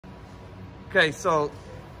Okay, so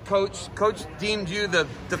Coach deemed you the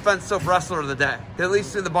defensive wrestler of the day. At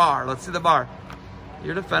least in the bar. Let's see the bar.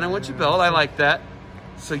 You're defending what you built. I like that.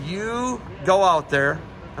 So you go out there.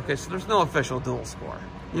 Okay, so there's no official dual score.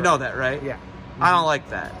 You know that, right? Yeah. I don't like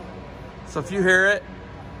that. So if you hear it,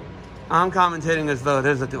 I'm commentating as though it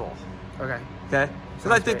is a duel. Okay. Okay?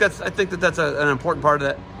 Because I think that's an important part of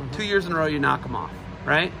that. 2 years in a row, you knock them off,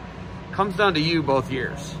 right? Comes down to you both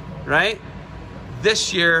years, right?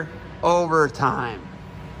 This year, overtime.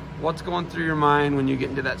 What's going through your mind when you get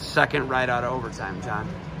into that second right out of overtime, John?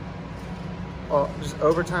 Well, just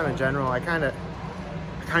overtime in general, I kind of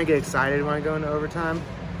get excited when I go into overtime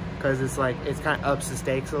because it's kind of ups the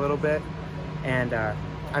stakes a little bit. And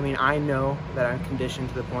I mean, I know that I'm conditioned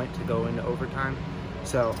to the point to go into overtime,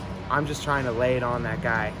 so I'm just trying to lay it on that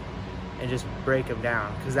guy and just break him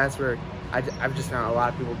down, because that's where I've just found a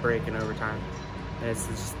lot of people break in overtime, and it's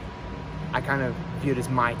just, I kind of view it as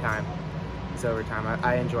my time. It's overtime.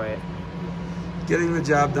 I enjoy it. Getting the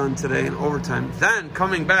job done today in overtime, then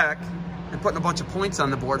coming back and putting a bunch of points on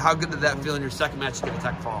the board. How good did that feel in your second match to get a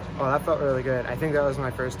tech fall? Oh, that felt really good. I think that was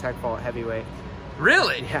my first tech fall at heavyweight.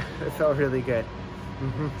 Really? Yeah, it felt really good.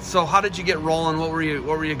 So how did you get rolling? What were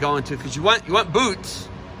you going to? Because you went boots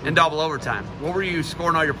in double overtime. What were you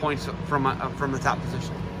scoring all your points from the top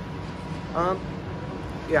position?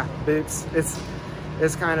 Yeah, boots.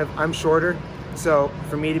 It's kind of, I'm shorter, so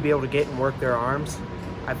for me to be able to get and work their arms,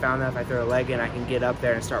 I found that if I throw a leg in, I can get up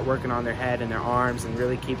there and start working on their head and their arms and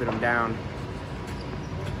really keeping them down.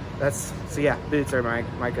 So yeah, boots are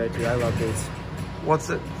my go-to. I love boots. What's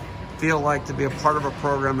it feel like to be a part of a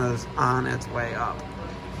program that is on its way up?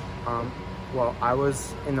 Well, I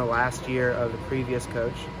was in the last year of the previous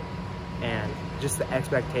coach, and just the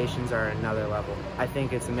expectations are another level. I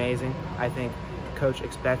think it's amazing. I think the coach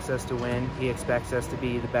expects us to win. He expects us to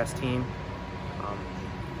be the best team.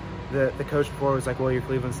 The coach before was like, well, you're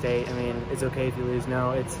Cleveland State. I mean, it's okay if you lose.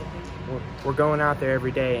 No, we're going out there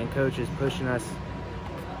every day, and coach is pushing us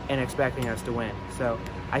and expecting us to win. So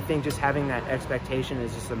I think just having that expectation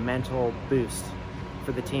is just a mental boost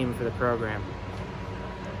for the team, for the program.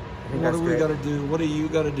 What do we got to do? What do you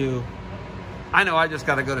got to do? I know I just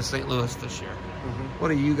got to go to St. Louis this year. What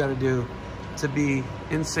do you got to do to be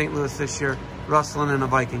in St. Louis this year, wrestling in a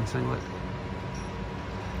Viking singlet?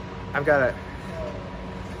 I've got to,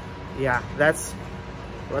 yeah,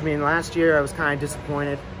 I mean, last year I was kind of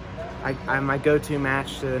disappointed. My go-to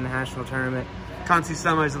match to the national tournament. Conci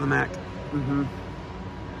semis of the MAC.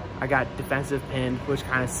 I got defensive pinned, which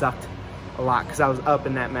kind of sucked a lot because I was up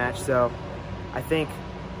in that match. So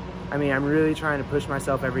I mean, I'm really trying to push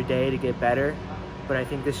myself every day to get better. But I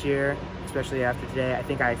think this year, especially after today, I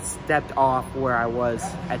think I stepped off where I was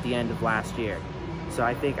at the end of last year. So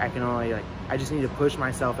I think I can only, I just need to push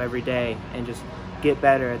myself every day and just get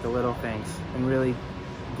better at the little things and really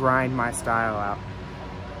grind my style out.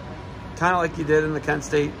 Kind of like you did in the Kent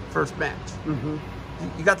State first match.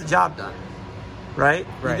 You got the job done, right?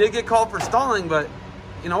 You did get called for stalling, but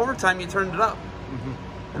in overtime you turned it up.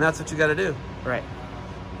 And that's what you got to do. Right.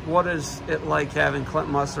 What is it like having Clint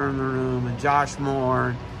Musser in the room and Josh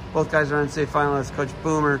Moore? Both guys are NCAA finalists. Coach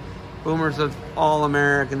Boomer's an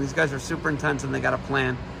All-American. These guys are super intense and they got a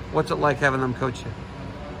plan. What's it like having them coach you?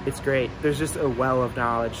 It's great. There's just a well of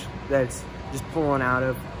knowledge that's just pulling out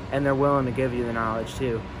of, and they're willing to give you the knowledge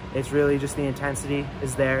too. It's really just the intensity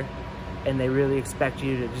is there, and they really expect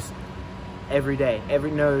you to just every day.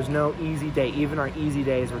 There's no easy day. Even our easy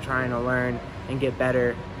days, we're trying to learn and get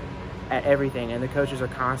better at everything, and the coaches are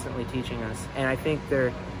constantly teaching us. And I think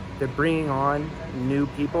they're bringing on new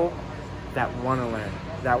people that want to learn,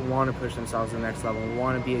 that want to push themselves to the next level, and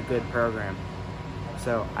want to be a good program.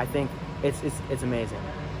 So I think it's amazing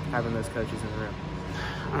having those coaches in the room.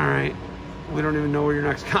 All right, we don't even know where your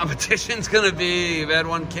next competition's going to be. You've had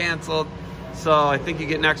one canceled, so I think you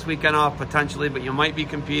get next weekend off potentially, but you might be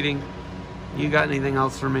competing. You got anything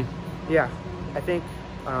else for me? Yeah, I think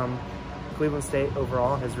Cleveland State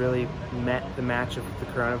overall has really met the match of the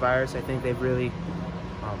coronavirus. I think they've really,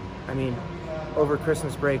 I mean, over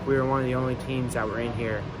Christmas break, we were one of the only teams that were in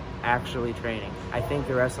here actually training. I think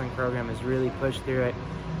the wrestling program has really pushed through it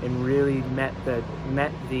and really met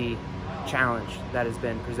the challenge that has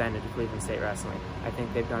been presented to Cleveland State wrestling. I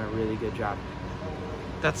think they've done a really good job.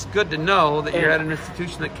 That's good to know that you're at an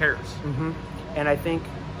institution that cares. And I think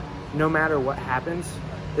no matter what happens,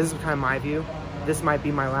 this is kind of my view, this might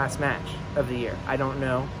be my last match of the year. I don't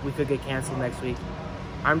know. We could get canceled next week.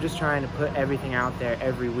 I'm just trying to put everything out there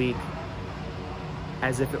every week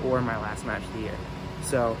as if it were my last match of the year.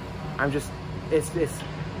 So I'm just,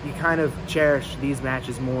 you kind of cherish these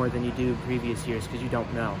matches more than you do previous years because you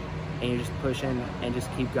don't know. And you're just pushing and just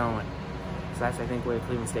keep going. that's, I think, where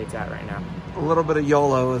Cleveland State's at right now. A little bit of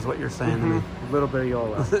YOLO is what you're saying to me. A little bit of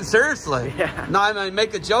YOLO. Seriously. Yeah. No, I mean,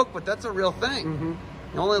 make a joke, but that's a real thing.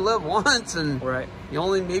 You only live once, and you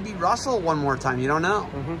only maybe wrestle one more time. You don't know.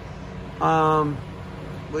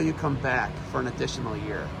 Will you come back for an additional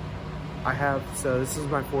year? I have. So this is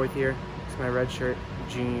my 4th year. It's my redshirt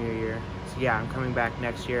junior year. So yeah, I'm coming back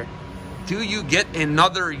next year. Do you get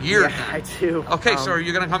another year? Yeah, I do. Okay, so are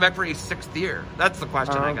you going to come back for a 6th year? That's the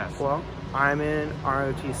question, I guess. Well, I'm in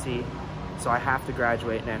ROTC, so I have to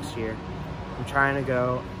graduate next year. I'm trying to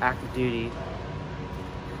go active duty.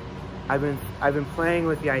 I've been playing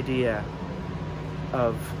with the idea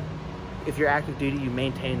of, if you're active duty, you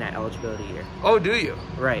maintain that eligibility year. Oh, do you?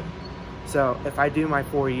 Right. So if I do my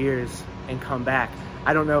 4 years and come back,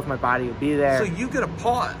 I don't know if my body will be there. So you get a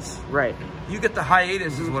pause. Right. You get the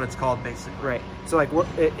hiatus is what it's called, basically. Right. So like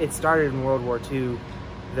it started in World War II,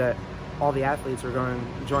 that all the athletes were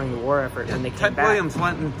joining the war effort, and they came Ted back. Williams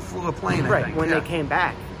went and flew a plane, I think. When they came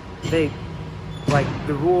back, they, like,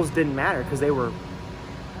 the rules didn't matter because they were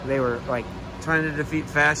like trying to defeat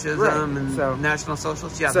fascism and National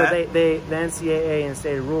Socialists. Yeah. So the NCAA and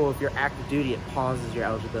state rule, if you're active duty, it pauses your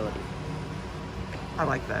eligibility. I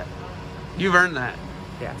like that. You've earned that.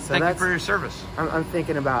 Yeah. So thank you for your service. I'm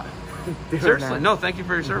thinking about doing seriously. that. No, thank you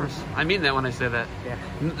for your service. I mean that when I say that. Yeah.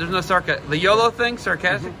 There's no sarcasm. The YOLO thing,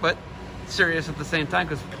 sarcastic, but serious at the same time,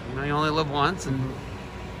 because you only live once, and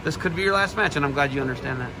this could be your last match, and I'm glad you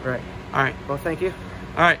understand that. Right. All right. Well, thank you.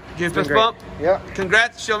 All right. Give fist bump. Yeah.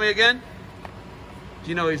 Congrats. Show me again.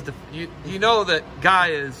 You know he's you know that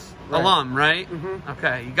guy is alum, right?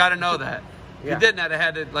 Okay. You got to know that. If you didn't, I'd have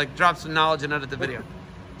had to like drop some knowledge and edit the video.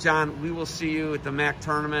 John, we will see you at the MAC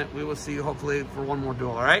tournament. We will see you hopefully for one more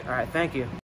duel. All right. All right. Thank you.